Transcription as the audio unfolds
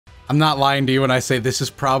I'm not lying to you when I say this is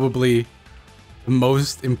probably the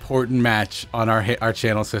most important match on our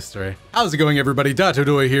channel's history. How's it going, everybody?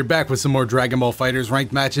 Dotodoya here, back with some more Dragon Ball FighterZ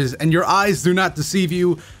ranked matches, and your eyes do not deceive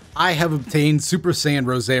you. I have obtained Super Saiyan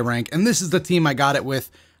Rose rank, and this is the team I got it with.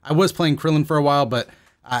 I was playing Krillin for a while, but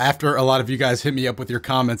after a lot of you guys hit me up with your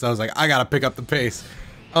comments, I was like, I gotta pick up the pace.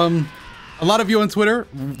 A lot of you on Twitter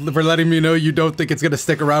for letting me know you don't think it's gonna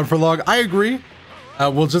stick around for long. I agree.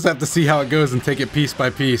 We'll just have to see how it goes and take it piece by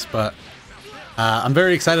piece, but I'm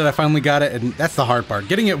very excited I finally got it, and that's the hard part.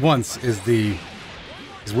 Getting it once is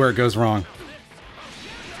where it goes wrong.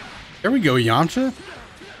 There we go, Yamcha.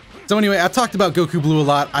 So anyway, I talked about Goku Blue a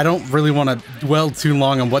lot. I don't really want to dwell too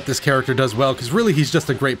long on what this character does well, because really he's just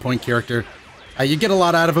a great point character. You get a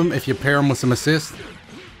lot out of him if you pair him with some assists.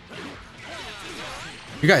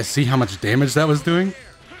 You guys see how much damage that was doing?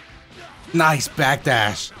 Nice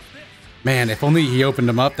backdash. Man, if only he opened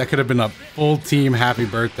him up, that could have been a full team happy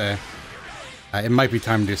birthday. It might be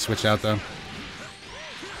time to switch out, though.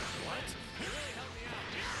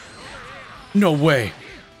 No way.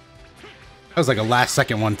 That was like a last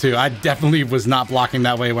second one, too. I definitely was not blocking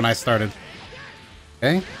that way when I started.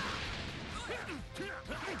 Okay.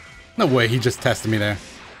 No way, he just tested me there.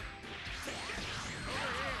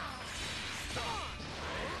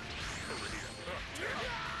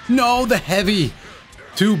 No, the heavy.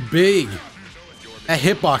 Too big. That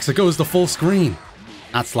hitbox, it goes to full screen.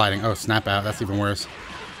 Not sliding. Oh, snap out. That's even worse.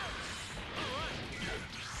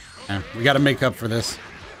 Yeah, we gotta make up for this.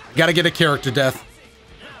 We gotta get a character death.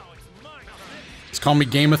 Just call me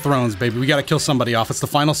Game of Thrones, baby. We gotta kill somebody off. It's the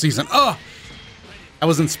final season. Oh! That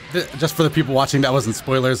wasn't... Just for the people watching, that wasn't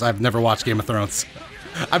spoilers. I've never watched Game of Thrones.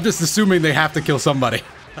 I'm just assuming they have to kill somebody.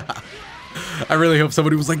 I really hope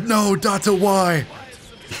somebody was like, no, Data, why?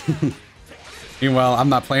 Meanwhile, I'm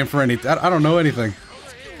not playing for anything. I don't know anything.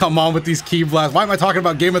 Come on with these key blasts. Why am I talking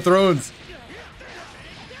about Game of Thrones?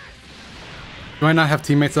 Do I not have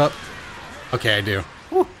teammates up? Okay, I do.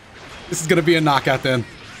 Whew. This is gonna be a knockout then.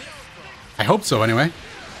 I hope so, anyway.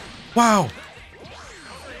 Wow.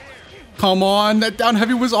 Come on, that down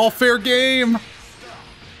heavy was all fair game.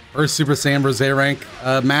 First Super Saiyan Rose rank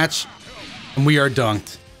match, and we are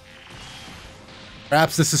dunked.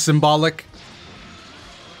 Perhaps this is symbolic.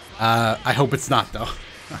 I hope it's not, though.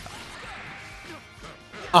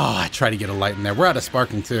 Oh, I tried to get a light in there. We're out of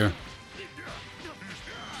sparking, too.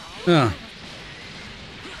 Nope.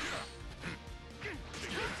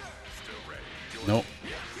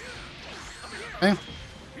 Okay.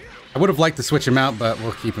 I would have liked to switch him out, but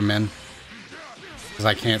we'll keep him in. Because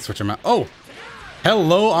I can't switch him out. Oh!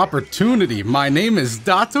 Hello, opportunity. My name is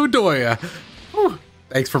Dotodoya. Whew.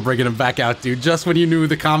 Thanks for bringing him back out, dude. Just when you knew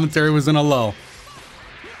the commentary was in a lull.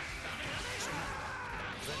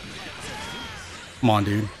 Come on,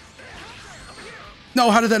 dude.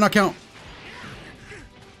 No, how did that not count?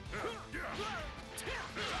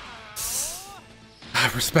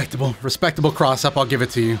 Respectable. Respectable cross-up. I'll give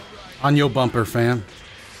it to you. On your bumper, fam.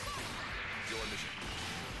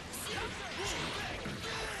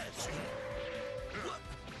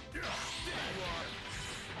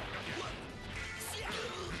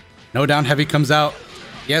 No down heavy comes out.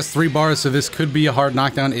 Yes, 3 bars, so this could be a hard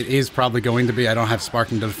knockdown. It is probably going to be. I don't have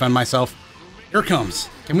sparking to defend myself. Here it comes.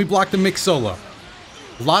 Can we block the mix solo?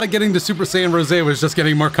 A lot of getting to Super Saiyan Rose was just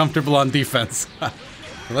getting more comfortable on defense. So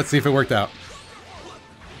let's see if it worked out.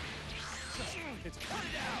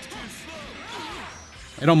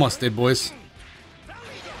 It almost did, boys.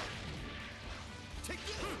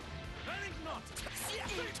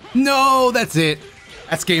 No, that's it.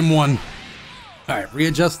 That's game 1. All right,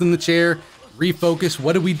 readjusting the chair, refocus.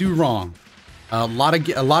 What did we do wrong? A lot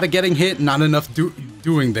of getting hit, not enough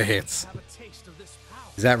doing the hits.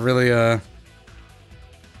 Is that really it?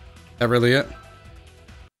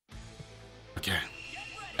 Okay.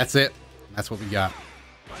 That's it. That's what we got.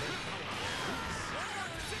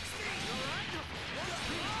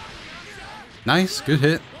 Nice, good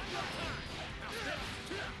hit.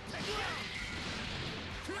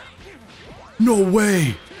 No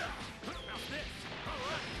way.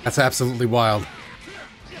 That's absolutely wild.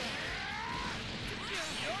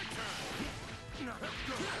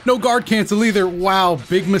 No guard cancel either. Wow,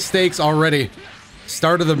 big mistakes already.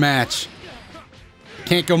 Start of the match.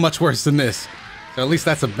 Can't go much worse than this. So at least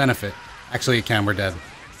that's a benefit. Actually, it can. We're dead.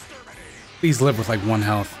 Please live with like 1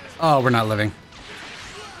 health. Oh, we're not living.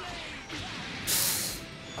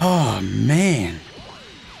 Oh, man.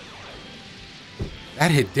 That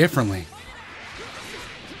hit differently.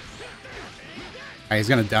 Alright, he's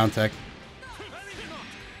gonna down tech.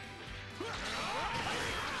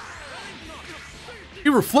 He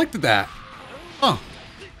reflected that. Huh.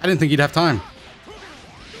 I didn't think he'd have time.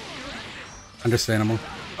 Understandable.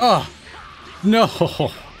 Oh, no.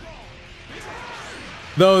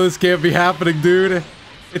 No, this can't be happening, dude.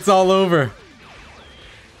 It's all over.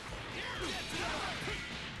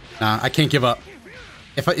 Nah, I can't give up.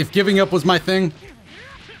 If giving up was my thing,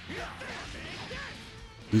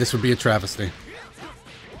 this would be a travesty.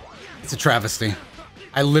 It's a travesty.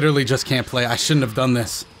 I literally just can't play. I shouldn't have done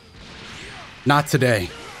this. Not today.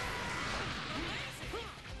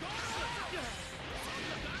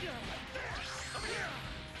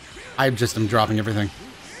 I just am dropping everything.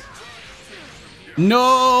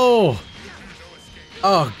 No!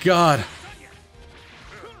 Oh, God.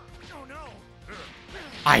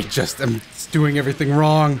 I just am doing everything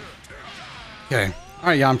wrong. Okay. All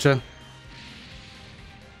right, Yamcha.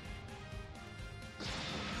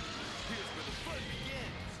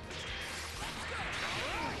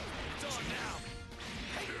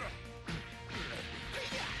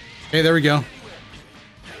 Okay, there we go.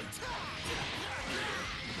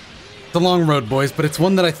 It's a long road, boys, but it's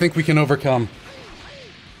one that I think we can overcome.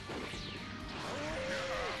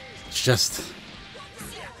 It's just...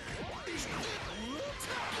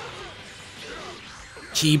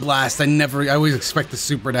 Ki blast. I always expect the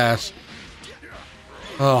super dash.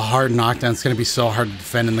 Oh, hard knockdown. It's going to be so hard to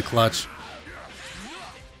defend in the clutch.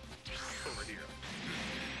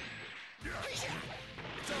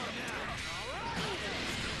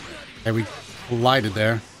 Okay, we collided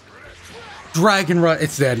there. Dragon Run.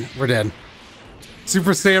 It's dead. We're dead.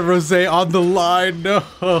 Super Saiyan Rose on the line. No.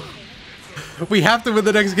 We have to win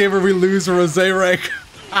the next game or we lose Rose rank.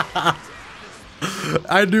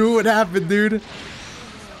 I knew it would happen, dude.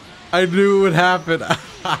 I knew it would happen.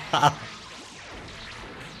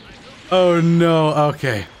 Oh no.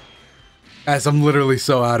 Okay. Guys, I'm literally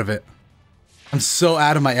so out of it. I'm so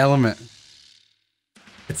out of my element.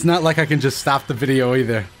 It's not like I can just stop the video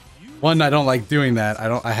either. One, I don't like doing that.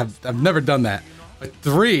 I've never done that. But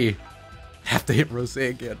three, I have to hit Rose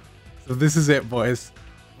again. So this is it, boys.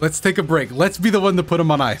 Let's take a break. Let's be the one to put him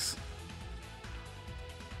on ice.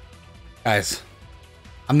 Guys,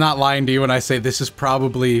 I'm not lying to you when I say this is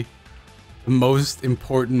probably the most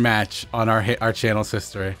important match on our channel's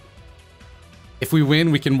history. If we win,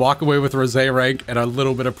 we can walk away with Rose rank and a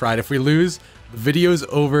little bit of pride. If we lose, the video's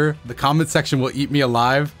over. The comment section will eat me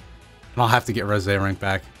alive, and I'll have to get Rose rank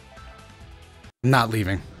back. I'm not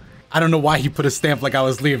leaving. I don't know why he put a stamp like I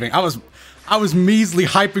was leaving. I was measly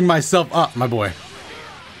hyping myself up, my boy.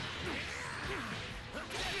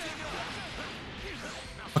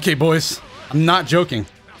 Okay, boys. I'm not joking.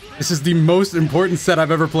 This is the most important set I've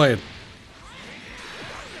ever played.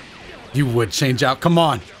 You would change out. Come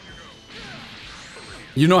on.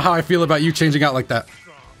 You know how I feel about you changing out like that.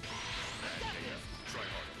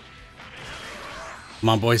 Come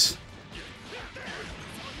on, boys.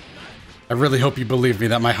 I really hope you believe me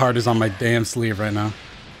that my heart is on my damn sleeve right now.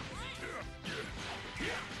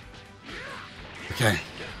 Okay.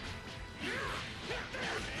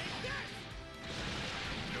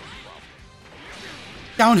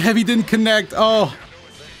 Down heavy didn't connect. Oh.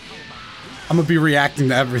 I'm gonna be reacting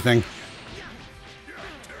to everything.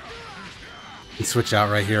 He can switch out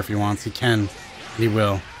right here if he wants. He can. He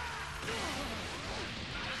will.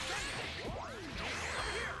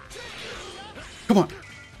 Come on.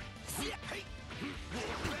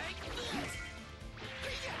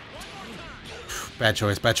 Bad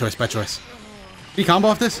choice, bad choice, bad choice. Can you combo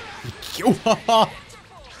off this?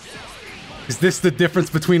 Is this the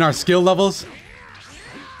difference between our skill levels?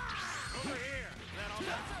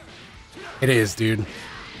 It is, dude.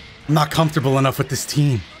 I'm not comfortable enough with this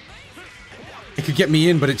team. It could get me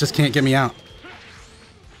in, but it just can't get me out.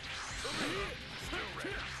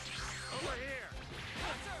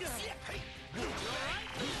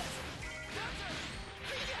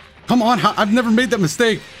 Come on, I've never made that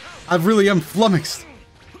mistake. I really am flummoxed.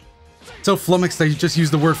 So flummoxed that you just use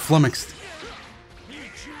the word flummoxed.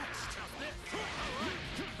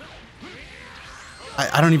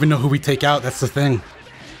 I don't even know who we take out, that's the thing.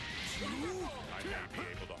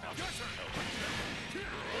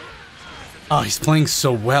 Oh, he's playing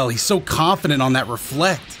so well. He's so confident on that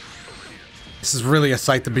reflect. This is really a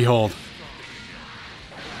sight to behold.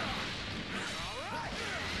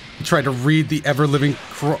 He tried to read the ever-living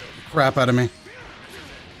crap out of me.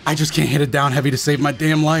 I just can't hit it down heavy to save my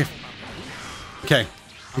damn life. Okay.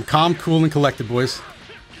 I'm calm, cool, and collected, boys.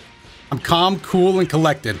 I'm calm, cool, and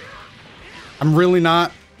collected. I'm really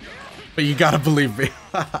not, but you gotta believe me.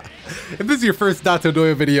 If this is your first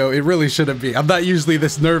Dotodoya video, it really shouldn't be. I'm not usually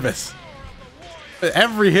this nervous.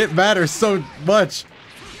 Every hit matters so much.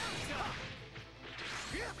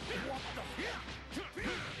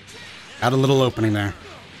 Got a little opening there.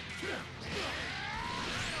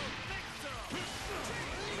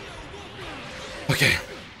 Okay.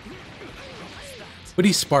 Would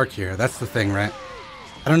he spark here? That's the thing, right?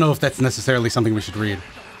 I don't know if that's necessarily something we should read.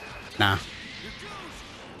 Nah.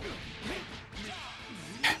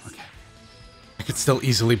 Okay. I could still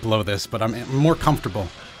easily blow this, but I'm more comfortable.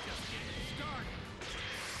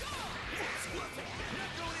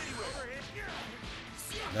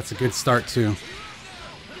 That's a good start, too.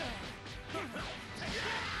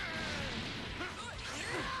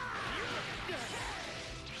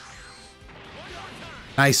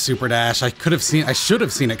 Nice super dash. I should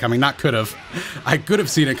have seen it coming. Not could have. I could have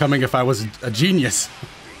seen it coming if I was a genius.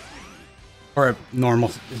 Or a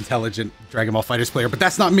normal, intelligent Dragon Ball FighterZ player, but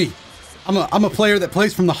that's not me. I'm a player that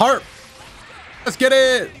plays from the heart. Let's get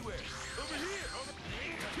it!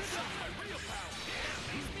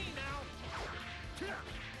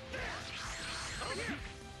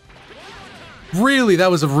 Really?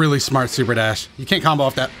 That was a really smart super dash. You can't combo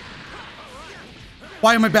off that.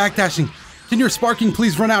 Why am I backdashing? Can your sparking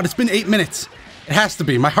please run out? It's been 8 minutes. It has to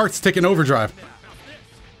be. My heart's ticking overdrive.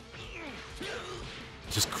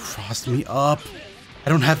 Just crossed me up. I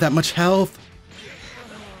don't have that much health.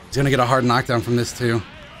 He's gonna get a hard knockdown from this too.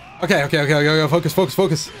 Okay. Focus.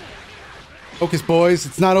 Focus, boys.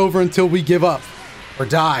 It's not over until we give up or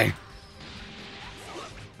die.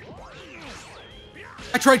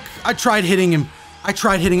 I tried hitting him.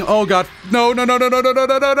 Oh god. No.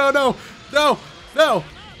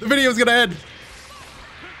 The video's gonna end.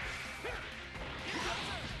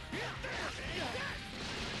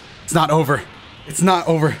 It's not over. It's not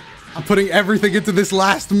over. I'm putting everything into this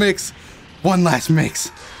last mix. One last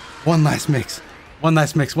mix.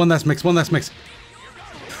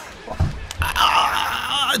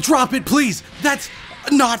 Drop it, please. That's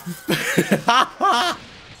not.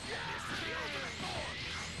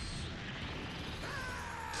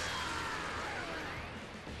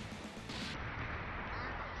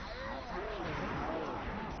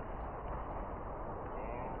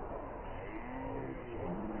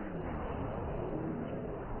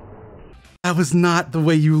 That was not the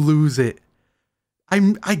way you lose it.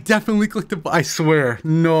 I definitely clicked the. I swear.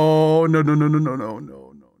 No.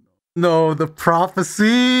 No, the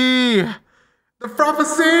prophecy.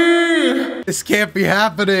 This can't be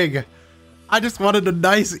happening. I just wanted a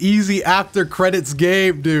nice, easy after credits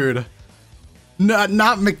game, dude. Not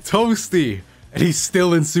McToasty. And he's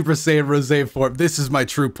still in Super Saiyan Rose form. This is my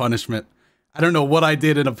true punishment. I don't know what I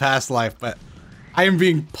did in a past life, but I am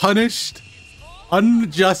being punished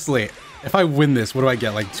unjustly. If I win this, what do I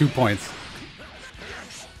get? Like 2 points.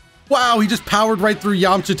 Wow, he just powered right through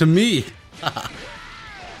Yamcha to me. I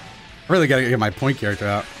really gotta get my point character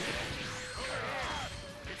out.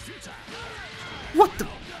 What the?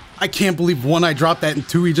 I can't believe 1, I dropped that, and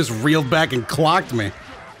 2, he just reeled back and clocked me.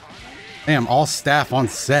 Damn, all staff on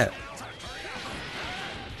set.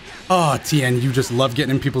 Oh, TN, you just love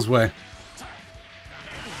getting in people's way.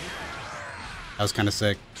 That was kind of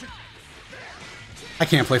sick. I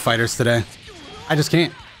can't play fighters today. I just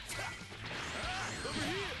can't.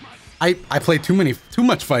 I play too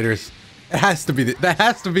much fighters. It has to be that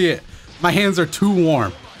has to be it. My hands are too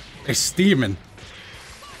warm. They're steaming.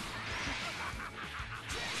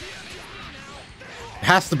 It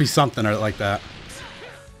has to be something like that.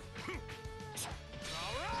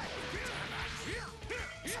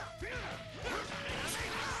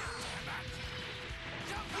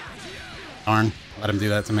 Darn, let him do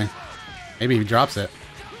that to me. Maybe he drops it.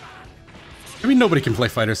 Maybe nobody can play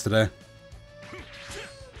fighters today.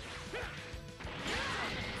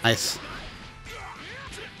 Nice.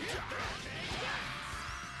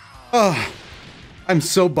 Oh, I'm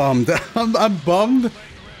so bummed. I'm bummed.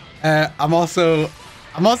 I'm also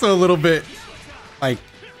a little bit like,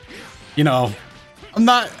 you know,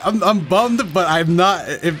 I'm bummed, but I'm not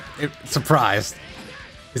surprised.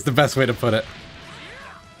 Is the best way to put it.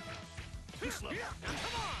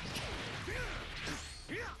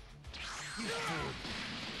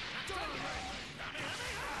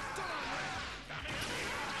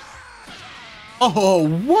 Oh,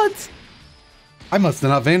 what? I must have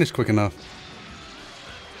not vanished quick enough.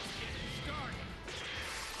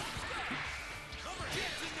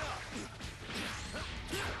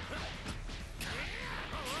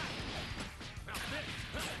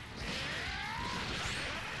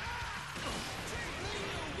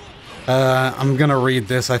 I'm gonna read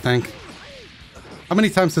this, I think. How many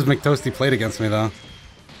times has McToasty played against me, though?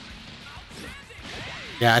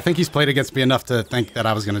 Yeah, I think he's played against me enough to think that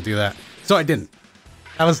I was gonna do that. So I didn't.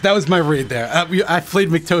 That was my read there. I've played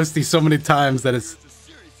McToasty so many times that it's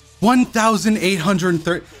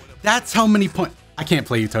 1,830. That's how many points. I can't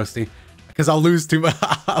play you, Toasty, because I'll lose too much.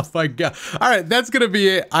 Oh my god. All right, that's gonna be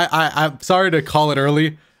it. I'm sorry to call it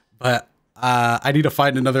early, but I need to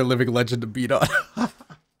find another living legend to beat on.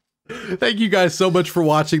 Thank you guys so much for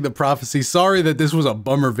watching the prophecy. Sorry that this was a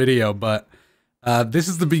bummer video, but this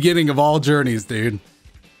is the beginning of all journeys, dude.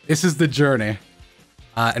 This is the journey.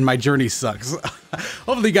 And my journey sucks.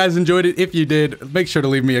 Hopefully you guys enjoyed it. If you did, make sure to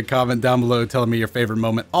leave me a comment down below telling me your favorite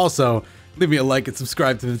moment. Also, leave me a like and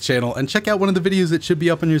subscribe to the channel, and check out one of the videos that should be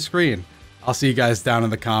up on your screen. I'll see you guys down in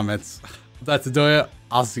the comments. That's Dotodoya.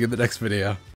 I'll see you in the next video.